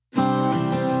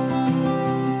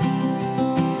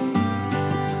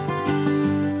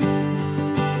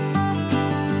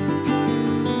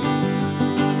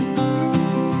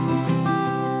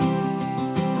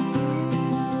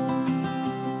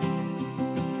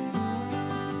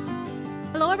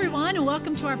everyone, and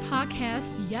welcome to our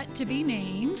podcast, Yet to Be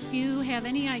Named. If you have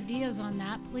any ideas on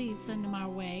that, please send them our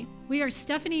way. We are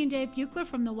Stephanie and Dave Buechler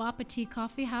from the Wapiti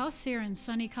Coffee House here in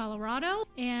sunny Colorado,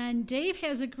 and Dave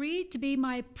has agreed to be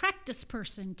my practice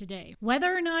person today.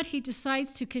 Whether or not he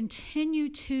decides to continue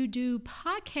to do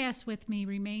podcasts with me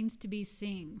remains to be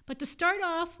seen. But to start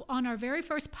off on our very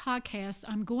first podcast,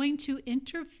 I'm going to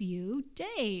interview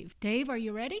Dave. Dave, are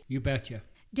you ready? You betcha.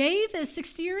 Dave is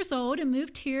 60 years old and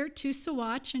moved here to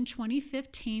Saguache in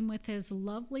 2015 with his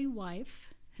lovely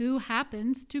wife, who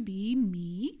happens to be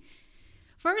me.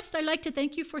 First, I'd like to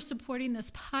thank you for supporting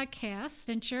this podcast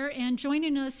venture and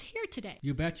joining us here today.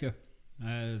 You betcha.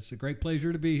 It's a great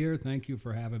pleasure to be here. Thank you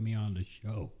for having me on the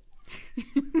show.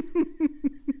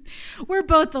 We're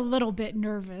both a little bit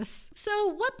nervous.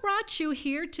 So what brought you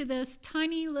here to this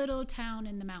tiny little town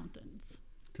in the mountains?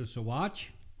 To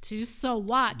Saguache? To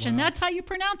Saguache, and that's how you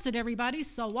pronounce it, everybody,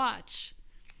 Saguache.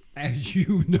 As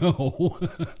you know,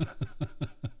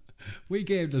 we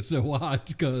came to Saguache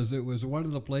because it was one of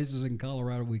the places in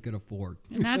Colorado we could afford.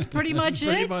 And that's pretty much it?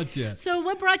 Pretty much it. So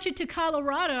what brought you to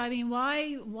Colorado? I mean,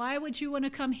 why would you want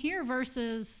to come here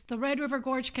versus the Red River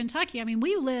Gorge, Kentucky? I mean,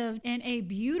 we lived in a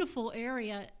beautiful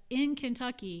area in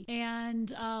Kentucky,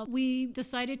 and we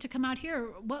decided to come out here.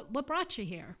 What brought you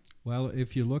here? Well,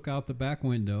 if you look out the back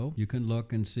window, you can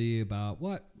look and see about,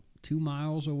 2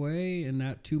 miles away, in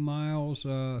that 2 miles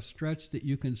stretch that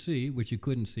you can see, which you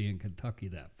couldn't see in Kentucky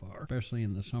that far, especially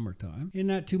in the summertime. In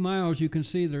that 2 miles, you can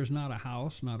see there's not a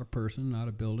house, not a person, not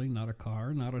a building, not a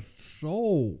car, not a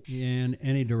soul in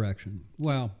any direction.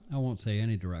 Well, I won't say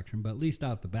any direction, but at least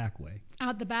out the back way.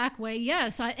 Out the back way,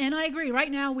 yes. And I agree.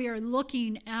 Right now, we are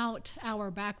looking out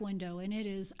our back window, and it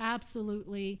is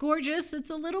absolutely gorgeous. It's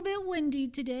a little bit windy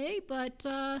today, but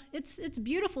it's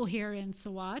beautiful here in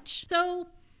Saguache. So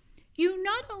you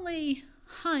not only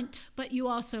hunt, but you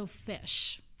also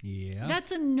fish. Yeah.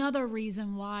 That's another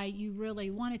reason why you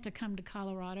really wanted to come to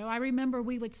Colorado. I remember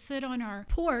we would sit on our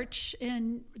porch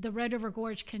in the Red River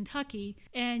Gorge, Kentucky,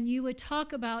 and you would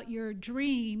talk about your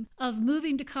dream of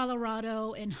moving to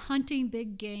Colorado and hunting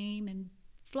big game and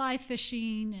fly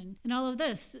fishing and all of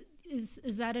this. Is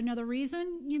that another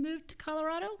reason you moved to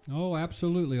Colorado? Oh,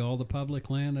 absolutely. All the public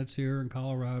land that's here in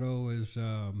Colorado is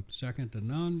second to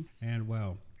none. And,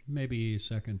 maybe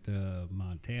second to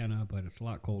Montana, but it's a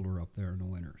lot colder up there in the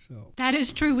winter. So that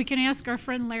is true. We can ask our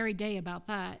friend Larry Day about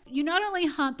that. You not only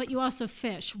hunt, but you also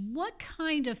fish. What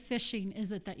kind of fishing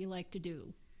is it that you like to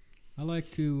do? I like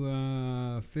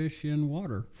to fish in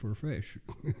water for fish.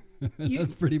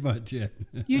 That's pretty much it.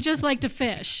 You just like to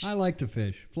fish? I like to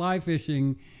fish. Fly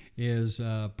fishing is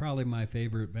probably my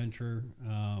favorite venture.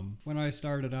 When I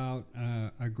started out,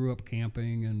 I grew up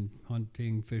camping and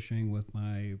hunting, fishing with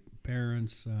my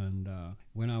parents, and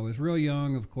when I was real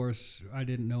young, of course, I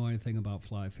didn't know anything about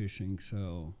fly fishing,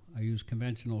 so I used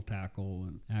conventional tackle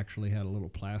and actually had a little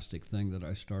plastic thing that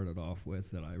I started off with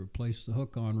that I replaced the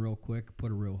hook on real quick, put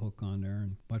a real hook on there,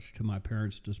 and much to my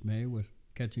parents' dismay was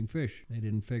catching fish. They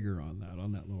didn't figure on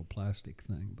that little plastic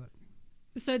thing. But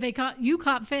so you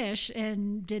caught fish,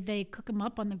 and did they cook them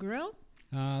up on the grill?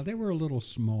 They were a little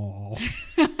small.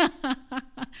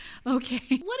 Okay.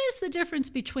 What is the difference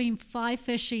between fly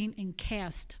fishing and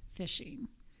cast fishing?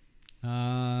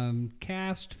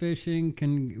 Cast fishing,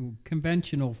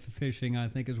 conventional fishing, I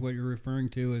think is what you're referring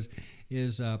to,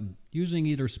 is using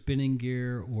either spinning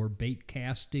gear or bait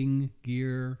casting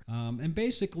gear. And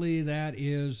basically that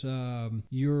is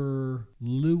your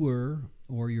lure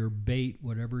or your bait,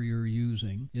 whatever you're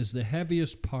using, is the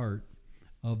heaviest part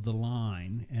of the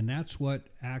line, and that's what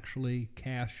actually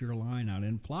casts your line out.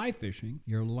 In fly fishing,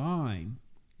 your line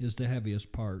is the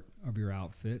heaviest part of your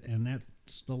outfit, and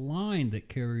that's the line that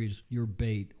carries your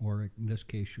bait, or in this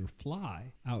case your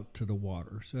fly, out to the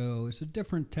water. So it's a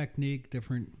different technique,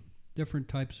 different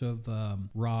types of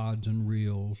rods and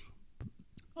reels.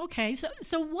 Okay,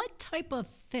 so what type of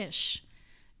fish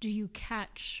do you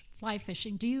catch fly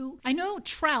fishing? I know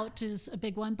trout is a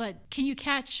big one, but can you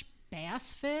catch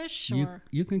bass fish? Or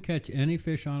you can catch any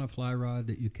fish on a fly rod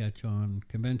that you catch on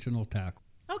conventional tackle.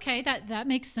 Okay, that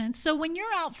makes sense. So when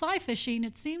you're out fly fishing,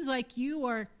 it seems like you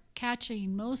are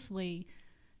catching mostly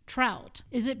trout.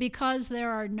 Is it because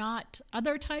there are not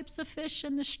other types of fish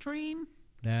in the stream?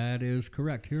 That is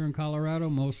correct. Here in Colorado,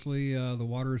 mostly the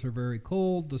waters are very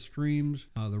cold, the streams,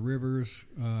 the rivers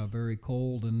very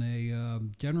cold, and they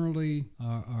generally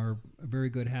are a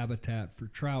very good habitat for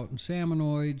trout and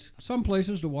salmonoids. Some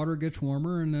places the water gets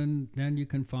warmer, and then you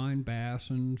can find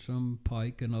bass and some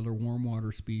pike and other warm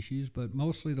water species, but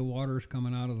mostly the waters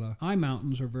coming out of the high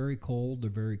mountains are very cold,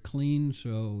 they're very clean,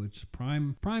 so it's a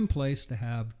prime place to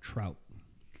have trout.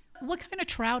 What kind of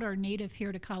trout are native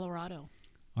here to Colorado?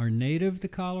 Are native to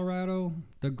Colorado,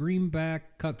 the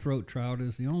greenback cutthroat trout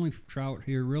is the only trout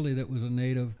here really that was a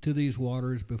native to these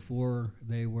waters before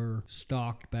they were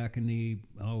stocked back in the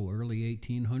early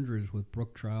 1800s with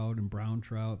brook trout and brown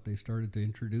trout. They started to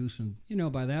introduce, and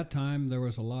by that time there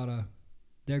was a lot of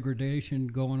degradation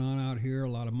going on out here, a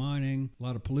lot of mining, a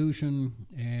lot of pollution,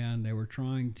 and they were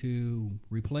trying to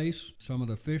replace some of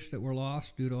the fish that were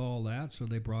lost due to all that. So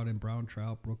they brought in brown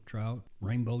trout, brook trout,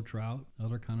 rainbow trout,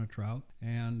 other kind of trout,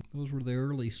 and those were the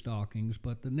early stockings.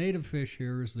 But the native fish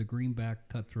here is the greenback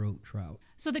cutthroat trout.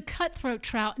 So the cutthroat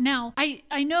trout. Now,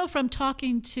 I know from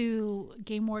talking to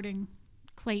Game Warden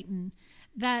Clayton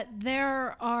that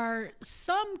there are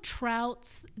some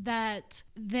trouts that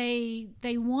they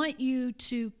want you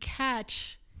to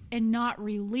catch and not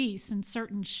release in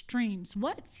certain streams.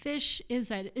 What fish is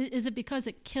that? Is it because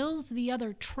it kills the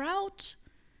other trout?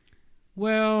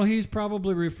 Well, he's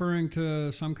probably referring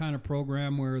to some kind of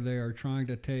program where they are trying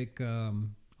to take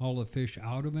all the fish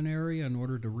out of an area in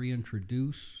order to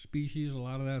reintroduce species. A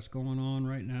lot of that's going on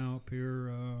right now up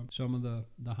here. Some of the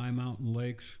high mountain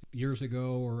lakes years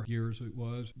ago,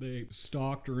 they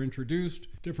stocked or introduced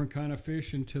different kind of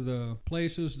fish into the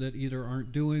places that either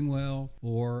aren't doing well,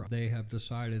 or they have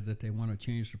decided that they want to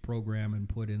change the program and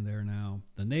put in there now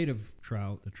the native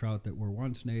trout, the trout that were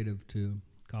once native to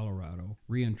Colorado,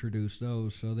 reintroduce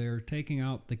those. So they're taking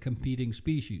out the competing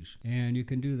species. And you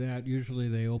can do that. Usually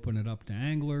they open it up to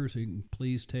anglers. You can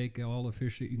please take all the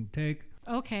fish that you can take.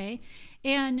 Okay.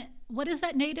 And what is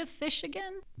that native fish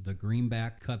again? The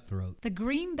greenback cutthroat. The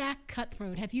greenback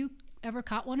cutthroat. Have you ever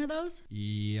caught one of those?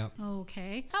 Yep.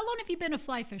 Okay. How long have you been a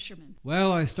fly fisherman?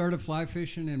 Well, I started fly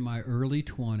fishing in my early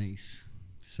 20s.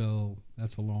 So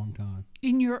that's a long time.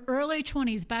 In your early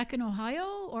 20s, back in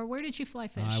Ohio, or where did you fly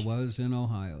fish? I was in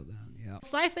Ohio then, yeah.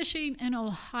 Fly fishing in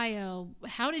Ohio,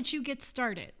 how did you get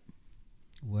started?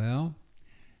 Well,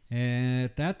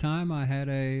 at that time I had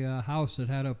a house that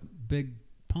had a big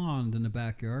pond in the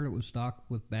backyard. It was stocked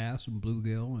with bass and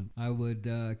bluegill, and I would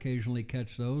occasionally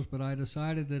catch those, but I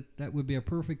decided that would be a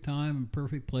perfect time and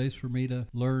perfect place for me to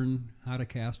learn how to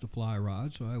cast a fly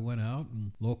rod. So I went out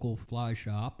and local fly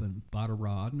shop and bought a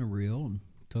rod and a reel and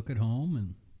took it home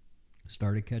and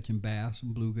started catching bass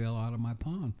and bluegill out of my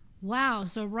pond. Wow,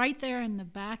 so right there in the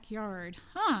backyard.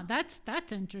 That's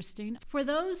interesting. For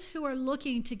those who are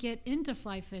looking to get into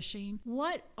fly fishing,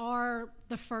 what are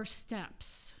the first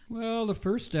steps? Well, the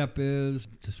first step is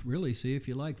just really see if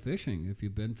you like fishing. If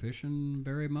you've been fishing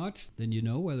very much, then you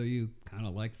know whether you kind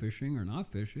of like fishing or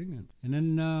not fishing. And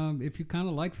then if you kind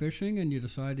of like fishing and you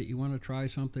decide that you want to try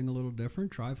something a little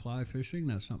different, try fly fishing,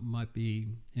 that something might be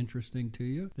interesting to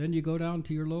you, then you go down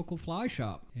to your local fly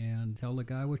shop and tell the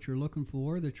guy what you're looking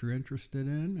for, that you're interested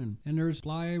in. And there's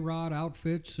fly rod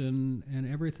outfits and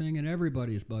everything in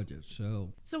everybody's budget. So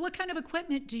what kind of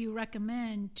equipment do you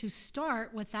recommend to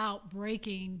start without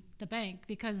breaking the bank?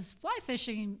 Because fly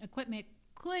fishing equipment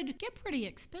could get pretty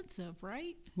expensive,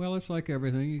 right? Well, it's like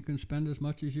everything. You can spend as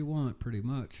much as you want, pretty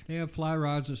much. They have fly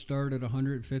rods that start at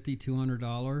 $150,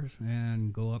 $200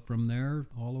 and go up from there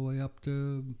all the way up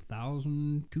to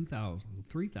 $1,000, $2,000,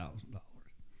 $3,000.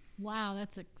 Wow,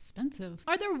 that's expensive.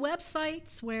 Are there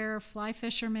websites where fly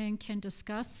fishermen can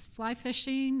discuss fly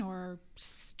fishing or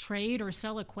trade or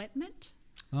sell equipment?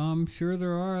 Sure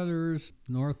there are. There's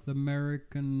North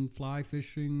American Fly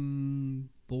Fishing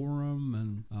Forum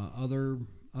and other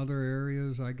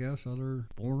areas, I guess, other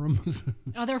forums.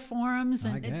 Other forums.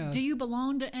 I guess. Do you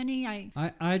belong to any?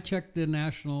 I checked the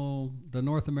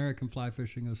North American Fly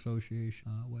Fishing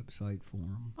Association website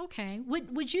forum. Okay.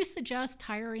 Would you suggest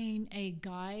hiring a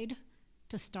guide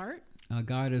to start? A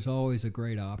guide is always a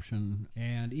great option,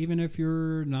 and even if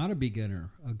you're not a beginner,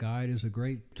 a guide is a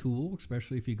great tool,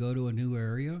 especially if you go to a new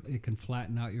area. It can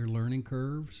flatten out your learning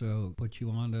curve, so put you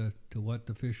on to what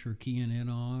the fish are keying in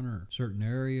on, or certain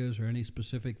areas, or any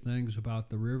specific things about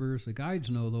the rivers. The guides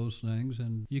know those things,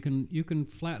 and you can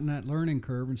flatten that learning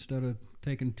curve instead of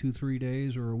taking 2-3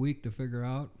 days or a week to figure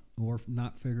out, or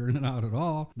not figuring it out at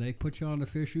all. They put you on the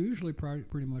fish usually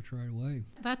pretty much right away.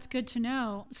 That's good to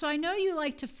know. So I know you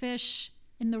like to fish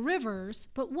in the rivers,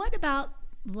 but what about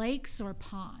lakes or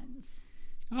ponds?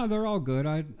 They're all good.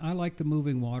 I like the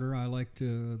moving water. I like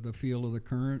the feel of the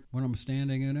current when I'm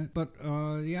standing in it. But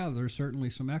there's certainly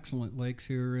some excellent lakes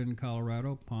here in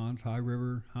Colorado, ponds, high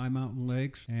river, high mountain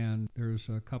lakes, and there's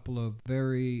a couple of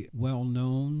very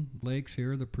well-known lakes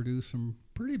here that produce some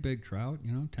pretty big trout,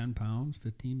 10 pounds,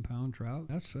 15-pound trout.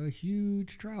 That's a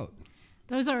huge trout.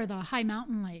 Those are the high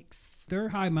mountain lakes. They're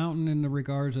high mountain in the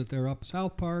regards that they're up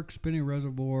South Park, Spinning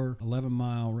Reservoir, 11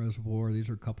 Mile Reservoir. These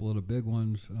are a couple of the big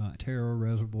ones. Terra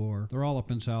Reservoir. They're all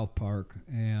up in South Park,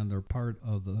 and they're part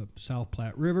of the South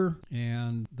Platte River.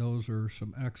 And those are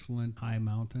some excellent high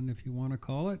mountain, if you want to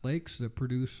call it, lakes that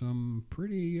produce some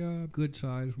pretty good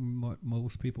size, what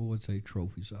most people would say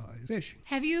trophy size fish.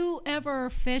 Have you ever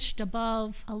fished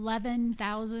above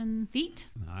 11,000 feet?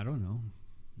 I don't know.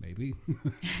 Maybe.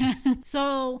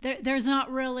 So there's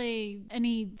not really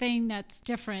anything that's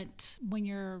different when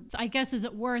you're, I guess, is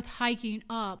it worth hiking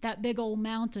up that big old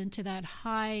mountain to that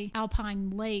high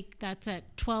alpine lake that's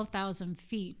at 12,000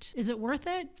 feet? Is it worth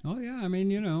it? Oh, yeah. I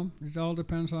mean, it all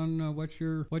depends on what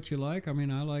you like. I mean,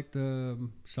 I like the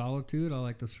solitude. I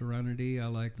like the serenity. I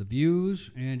like the views.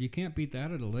 And you can't beat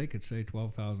that at a lake at, say,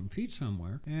 12,000 feet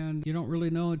somewhere. And you don't really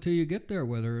know until you get there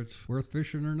whether it's worth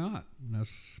fishing or not. And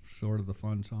that's sort of the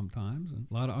fun sometimes. And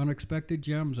a lot of unexpected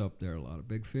gems up there. A lot of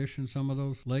big fish in some of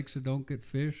those lakes that don't get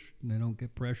fish and they don't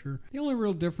get pressure. The only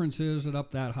real difference is that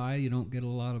up that high, you don't get a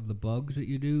lot of the bugs that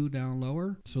you do down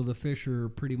lower. So the fish are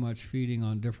pretty much feeding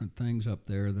on different things up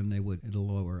there than they would at a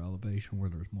lower elevation where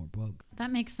there's more bugs.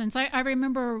 That makes sense. I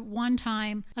remember one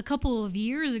time a couple of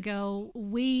years ago,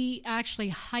 we actually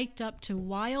hiked up to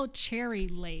Wild Cherry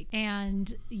Lake,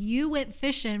 and you went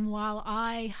fishing while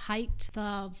I hiked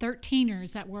the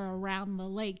 13ers that were around the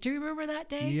lake. Do you remember that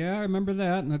day? Yeah, I remember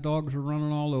that, and the dogs were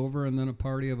running all over, and then a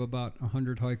party of about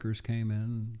 100 hikers came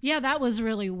in. Yeah, that was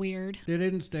really weird. They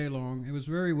didn't stay long. It was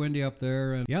very windy up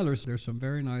there, and yeah, there's some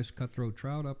very nice cutthroat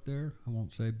trout up there. I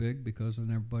won't say big because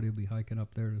then everybody will be hiking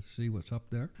up there to see what's up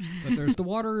there. But there's the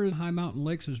water in high mountain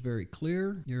lakes is very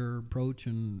clear. Your approach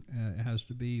and has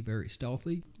to be very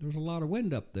stealthy. There's a lot of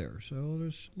wind up there, so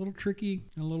there's a little tricky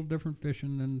and a little different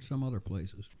fishing than some other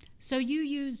places. So you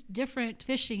use different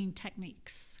fishing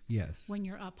techniques. Yes. When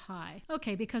you're up high.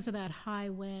 Okay, because of that high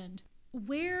wind.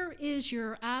 Where is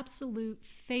your absolute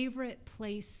favorite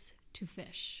place to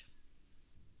fish?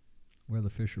 Where the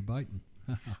fish are biting.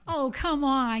 Oh, come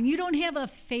on. You don't have a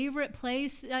favorite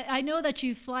place? I know that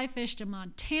you fly fished in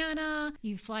Montana,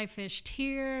 you fly fished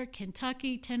here,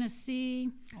 Kentucky,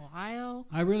 Tennessee, Ohio.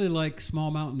 I really like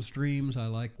small mountain streams. I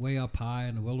like way up high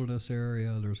in the wilderness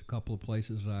area. There's a couple of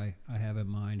places I have in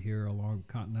mind here along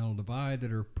Continental Divide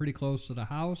that are pretty close to the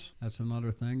house. That's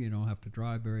another thing. You don't have to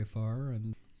drive very far.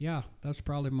 And yeah, that's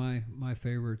probably my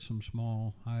favorite, some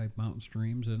small high mountain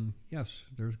streams. And yes,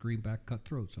 there's greenback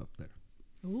cutthroats up there.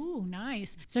 Ooh,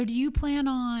 nice. So do you plan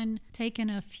on taking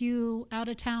a few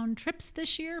out-of-town trips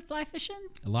this year, fly fishing?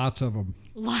 Lots of them.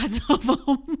 Lots of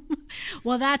them.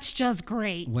 Well, that's just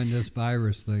great. When this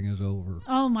virus thing is over.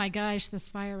 Oh my gosh, this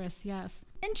virus, yes.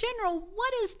 In general,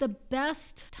 what is the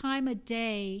best time of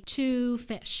day to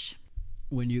fish?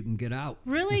 When you can get out.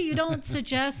 Really? You don't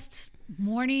suggest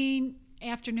morning,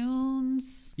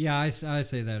 afternoons? Yeah, I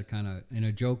say that kind of in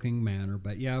a joking manner.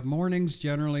 But yeah, mornings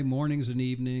and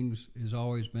evenings has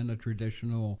always been the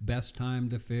traditional best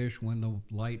time to fish when the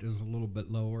light is a little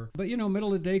bit lower. But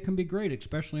middle of the day can be great,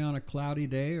 especially on a cloudy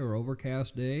day or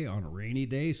overcast day, on a rainy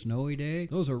day, snowy day.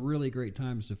 Those are really great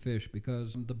times to fish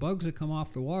because the bugs that come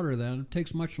off the water then, it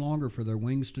takes much longer for their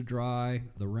wings to dry.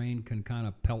 The rain can kind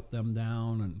of pelt them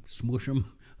down and smush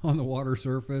them on the water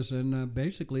surface, and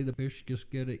basically the fish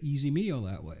just get an easy meal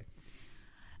that way.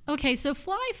 Okay, so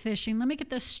fly fishing, let me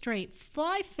get this straight.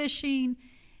 Fly fishing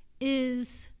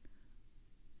is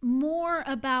more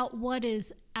about what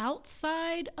is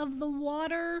outside of the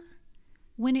water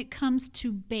when it comes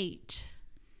to bait.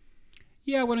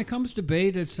 Yeah, when it comes to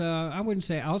bait, it's I wouldn't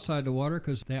say outside the water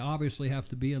because they obviously have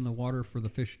to be in the water for the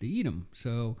fish to eat them.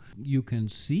 So you can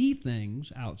see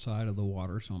things outside of the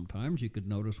water sometimes. You could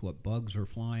notice what bugs are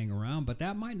flying around, but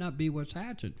that might not be what's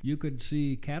hatching. You could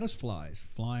see caddisflies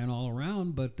flying all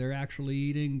around, but they're actually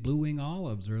eating blue-wing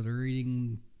olives or they're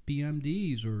eating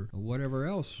PMDs or whatever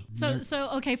else. So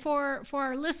okay, for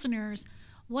our listeners,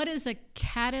 what is a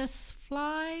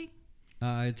caddisfly?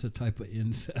 It's a type of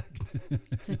insect.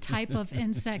 It's a type of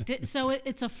insect. It's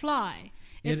a fly.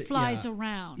 It flies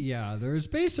around. Yeah, there's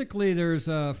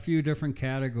a few different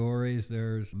categories.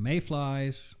 There's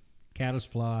mayflies,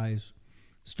 caddisflies,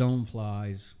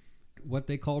 stoneflies, what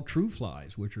they call true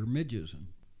flies, which are midges.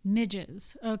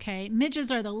 Midges. Okay.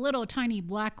 Midges are the little tiny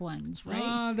black ones,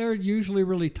 right? They're usually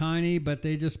really tiny, but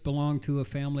they just belong to a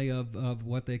family of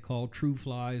what they call true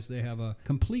flies. They have a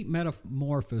complete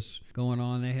metamorphosis going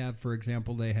on. They have, for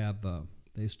example, they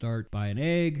start by an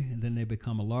egg, and then they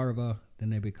become a larva,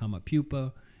 then they become a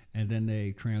pupa, and then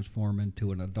they transform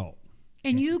into an adult.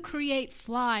 And you create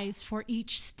flies for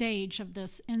each stage of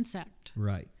this insect.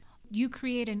 Right. You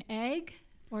create an egg?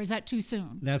 Or is that too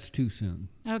soon? That's too soon.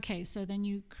 Okay, so then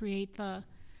you create the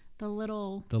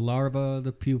little... The larva,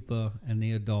 the pupa, and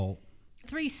the adult.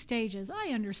 3 stages. I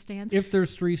understand. If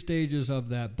there's 3 stages of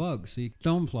that bug. See,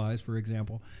 stoneflies, for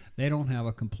example, they don't have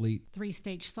a complete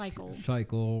 3-stage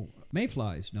cycle.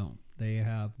 Mayflies don't. They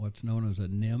have what's known as a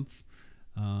nymph,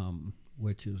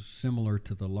 which is similar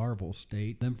to the larval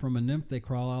state. Then from a nymph, they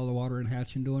crawl out of the water and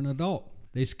hatch into an adult.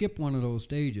 They skip one of those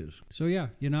stages. So yeah,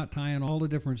 you're not tying all the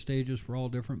different stages for all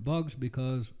different bugs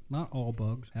because not all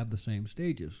bugs have the same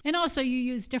stages. And also you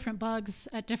use different bugs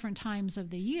at different times of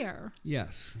the year.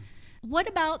 Yes. What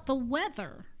about the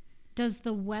weather? Does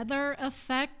the weather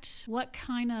affect what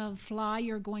kind of fly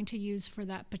you're going to use for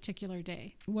that particular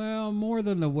day? Well, more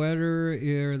than the weather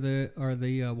are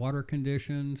the water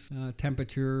conditions,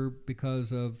 temperature,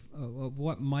 because of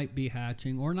what might be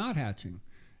hatching or not hatching.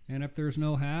 And if there's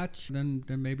no hatch, then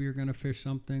maybe you're going to fish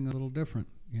something a little different,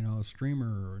 a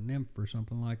streamer or a nymph or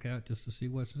something like that, just to see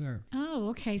what's there. Oh,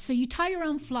 okay. So you tie your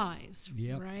own flies,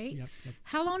 right? Yep.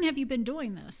 How long have you been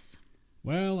doing this?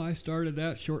 Well, I started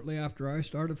that shortly after I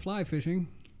started fly fishing.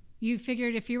 You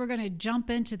figured if you were going to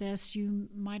jump into this, you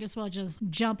might as well just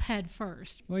jump head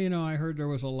first. Well, I heard there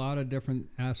was a lot of different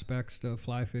aspects to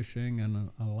fly fishing and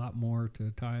a lot more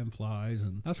to tying flies.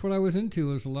 And that's what I was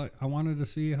into. I wanted to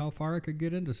see how far I could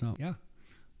get into something. Yeah,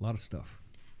 a lot of stuff.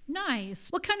 Nice.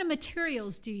 What kind of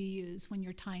materials do you use when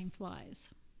you're tying flies?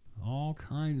 All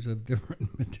kinds of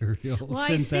different materials.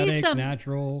 Well, synthetic,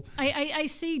 natural. I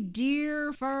see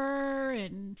deer fur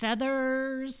and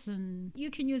feathers, and you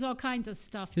can use all kinds of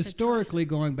stuff. Historically,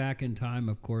 going back in time,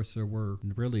 of course, there were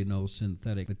really no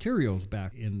synthetic materials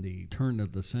back in the turn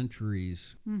of the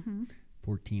centuries.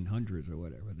 1400s or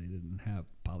whatever. They didn't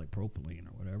have polypropylene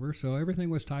or whatever, so everything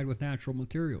was tied with natural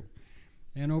material.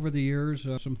 And over the years,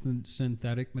 some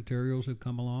synthetic materials have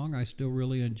come along. I still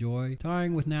really enjoy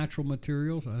tying with natural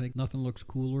materials. I think nothing looks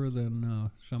cooler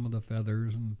than some of the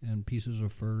feathers and pieces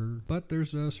of fur. But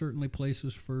there's certainly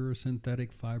places for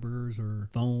synthetic fibers or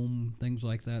foam, things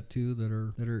like that too,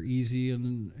 that are easy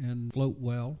and float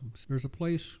well. There's a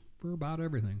place for about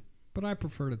everything. But I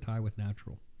prefer to tie with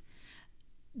natural.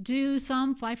 Do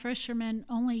some fly fishermen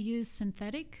only use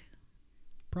synthetic?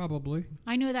 Probably.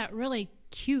 I know that really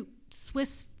cute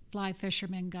Swiss fly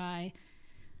fisherman guy.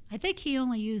 I think he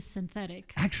only used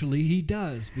synthetic. Actually, he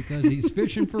does because he's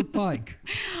fishing for pike.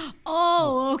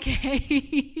 Oh,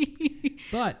 okay.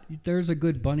 But there's a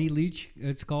good bunny leech,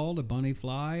 it's called, a bunny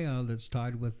fly that's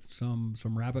tied with some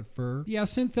rabbit fur. Yeah,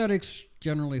 synthetics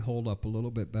generally hold up a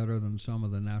little bit better than some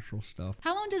of the natural stuff.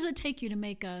 How long does it take you to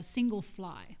make a single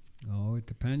fly? Oh, it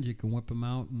depends. You can whip them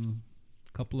out in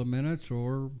a couple of minutes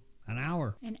or an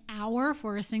hour. An hour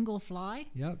for a single fly?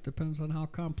 Yeah, it depends on how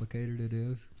complicated it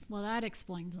is. Well, that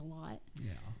explains a lot.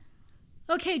 Yeah.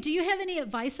 Okay, do you have any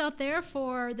advice out there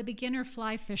for the beginner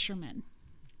fly fisherman?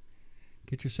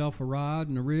 Get yourself a rod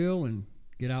and a reel and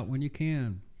get out when you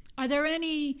can. Are there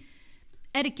any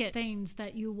etiquette things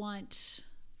that you want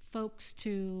folks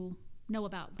to know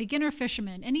about? Beginner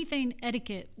fishermen, anything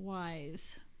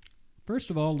etiquette-wise?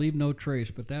 First of all, leave no trace,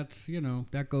 but that's,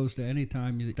 that goes to any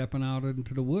time you're stepping out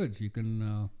into the woods. You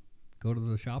can go to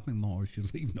the shopping mall. You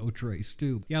should leave no trace,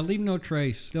 too. Yeah, leave no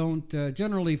trace. Don't,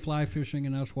 generally fly fishing,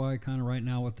 and that's why kind of right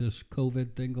now with this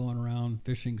COVID thing going around,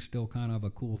 fishing's still kind of a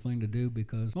cool thing to do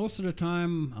because most of the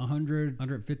time, 100,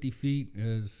 150 feet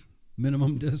is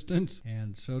minimum distance.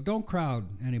 And so don't crowd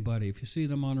anybody. If you see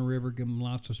them on a river, give them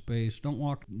lots of space. Don't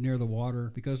walk near the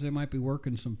water because they might be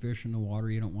working some fish in the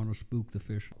water. You don't want to spook the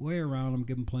fish. Way around them,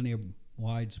 give them plenty of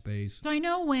wide space. So I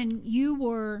know when you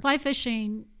were fly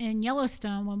fishing in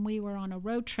Yellowstone, when we were on a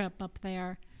road trip up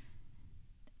there,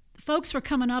 folks were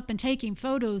coming up and taking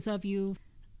photos of you.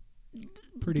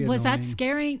 Pretty was annoying. That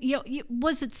scaring?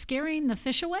 Was it scaring the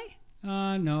fish away?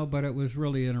 No, but it was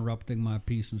really interrupting my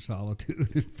peace and solitude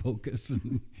and focus.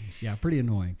 And yeah, pretty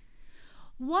annoying.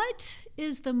 What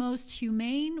is the most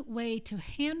humane way to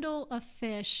handle a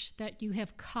fish that you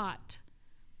have caught?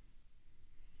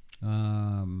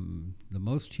 The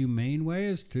most humane way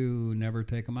is to never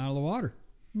take them out of the water.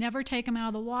 Never take them out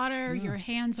of the water. Yeah. Your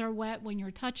hands are wet when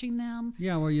you're touching them.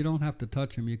 Yeah, well, you don't have to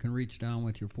touch them. You can reach down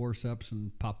with your forceps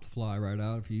and pop the fly right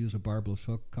out. If you use a barbless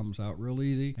hook, comes out real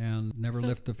easy. And never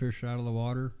lift the fish out of the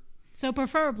water. So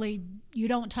preferably, you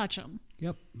don't touch them.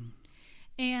 Yep.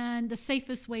 And the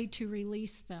safest way to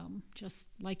release them, just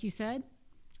like you said?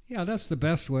 Yeah, that's the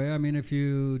best way. I mean, if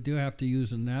you do have to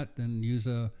use a net, then use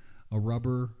a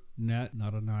rubber net,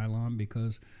 not a nylon,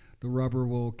 because the rubber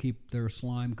will keep their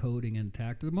slime coating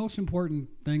intact. The most important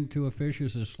thing to a fish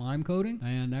is his slime coating,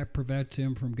 and that prevents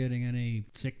him from getting any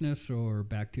sickness or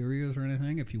bacteria or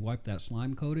anything. If you wipe that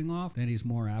slime coating off, then he's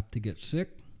more apt to get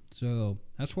sick. So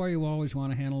that's why you always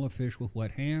want to handle a fish with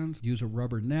wet hands. Use a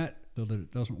rubber net so that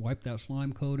it doesn't wipe that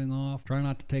slime coating off. Try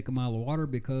not to take them out of the water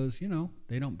because,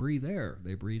 they don't breathe air.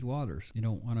 They breathe water. So you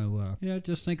don't want to,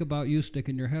 just think about you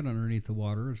sticking your head underneath the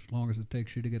water as long as it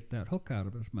takes you to get that hook out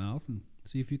of his mouth and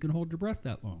see if you can hold your breath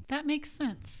that long. That makes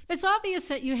sense. It's obvious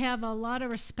that you have a lot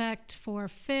of respect for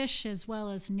fish as well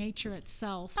as nature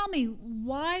itself. Tell me,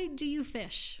 why do you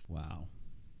fish? Wow.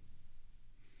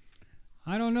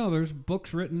 I don't know. There's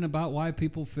books written about why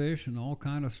people fish and all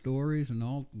kind of stories and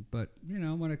all, but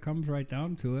when it comes right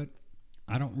down to it,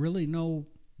 I don't really know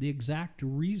the exact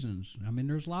reasons. I mean,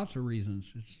 there's lots of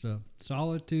reasons. It's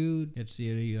solitude. It's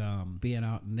the being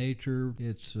out in nature.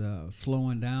 It's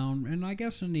slowing down, and I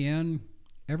guess in the end,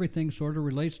 everything sort of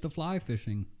relates to fly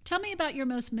fishing. Tell me about your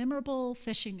most memorable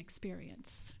fishing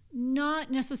experience. Not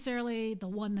necessarily the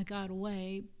one that got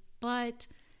away, but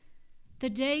the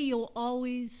day you'll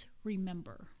always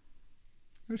remember.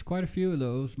 There's quite a few of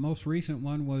those. Most recent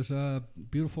one was a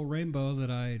beautiful rainbow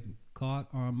that I caught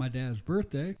on my dad's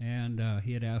birthday, and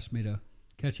he had asked me to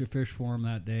catch a fish for him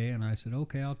that day, and I said,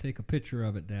 okay, I'll take a picture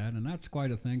of it, Dad. And that's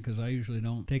quite a thing because I usually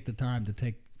don't take the time to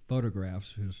take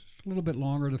photographs. It's a little bit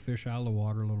longer to fish out of the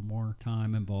water, a little more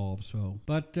time involved.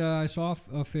 But I saw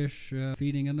a fish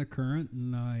feeding in the current,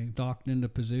 and I docked into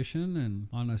position, and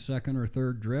on a second or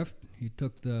third drift, he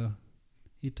took the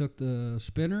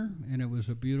spinner, and it was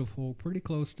a beautiful, pretty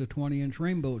close to 20-inch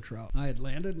rainbow trout. I had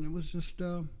landed, and it was just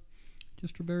a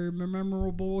very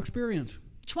memorable experience.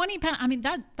 20 pounds, I mean,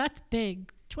 that's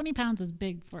big. 20 pounds is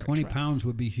big for 20 a trout. pounds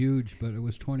would be huge, but it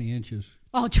was 20 inches.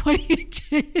 Oh, 20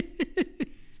 inches.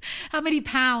 How many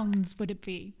pounds would it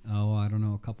be? Oh, I don't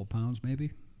know, a couple pounds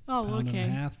maybe. Oh, pound okay.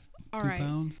 and a half, All 2 right.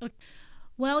 pounds. Okay.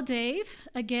 Well, Dave,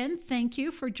 again, thank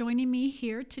you for joining me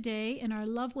here today in our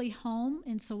lovely home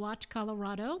in Saguache,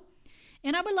 Colorado.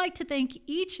 And I would like to thank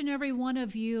each and every one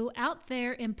of you out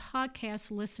there in podcast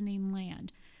listening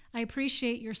land. I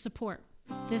appreciate your support.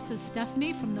 This is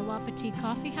Stephanie from the Wapiti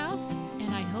Coffee House, and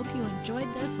I hope you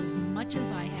enjoyed this as much as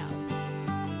I have.